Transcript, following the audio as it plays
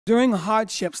During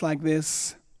hardships like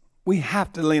this, we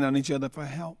have to lean on each other for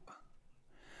help.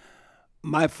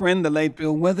 My friend, the late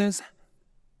Bill Withers,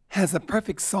 has a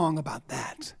perfect song about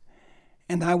that,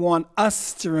 and I want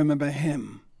us to remember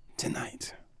him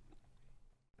tonight.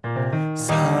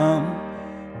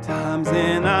 Sometimes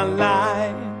in our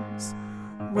lives,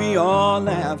 we all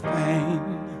have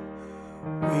pain,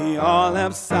 we all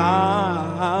have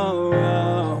sorrows,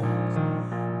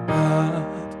 but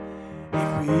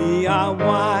if we are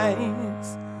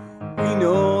wise, we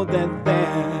know that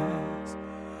there's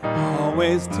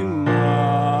always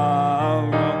tomorrow.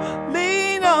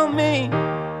 Lean on me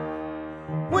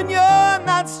when you're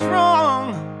not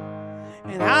strong,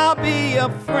 and I'll be a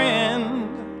friend.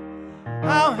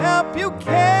 I'll help you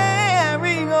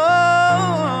carry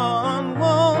on.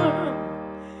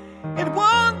 It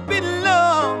won't be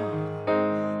long,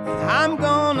 and I'm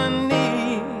gonna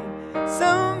need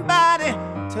somebody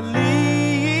to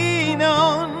lean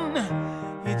on.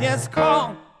 You just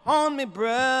call on me,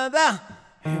 brother,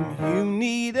 and you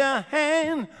need a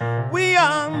hand. We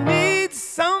all need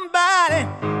somebody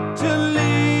to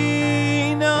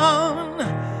lean on.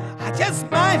 I just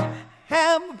might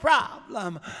have a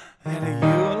problem that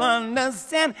you'll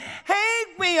understand. Hey,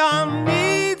 we all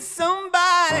need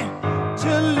somebody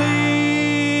to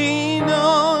lean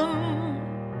on.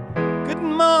 Good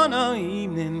morning,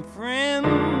 evening,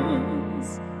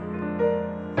 friends.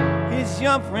 It's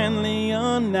your friendly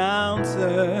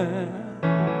announcer.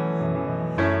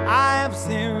 I have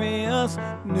serious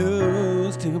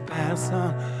news to pass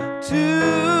on to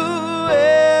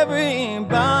everybody.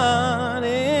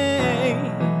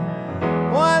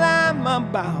 What I'm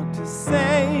about to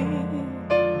say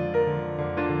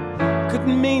could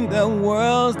mean the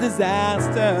world's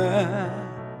disaster,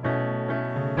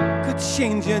 could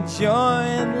change your joy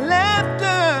and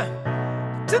laughter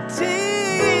to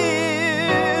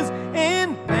tears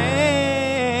and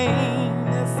pain.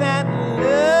 That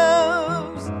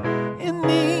love's in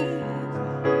need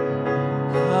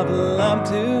of love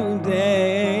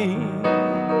today.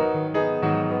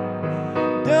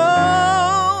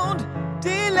 Don't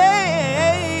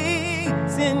delay,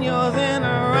 send yours in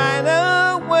right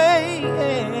away.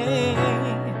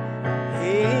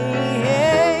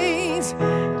 It's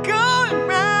going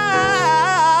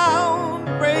round,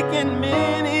 breaking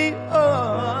many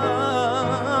hearts.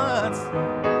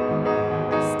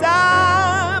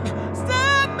 Stop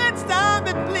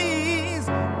it, please,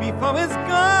 before it's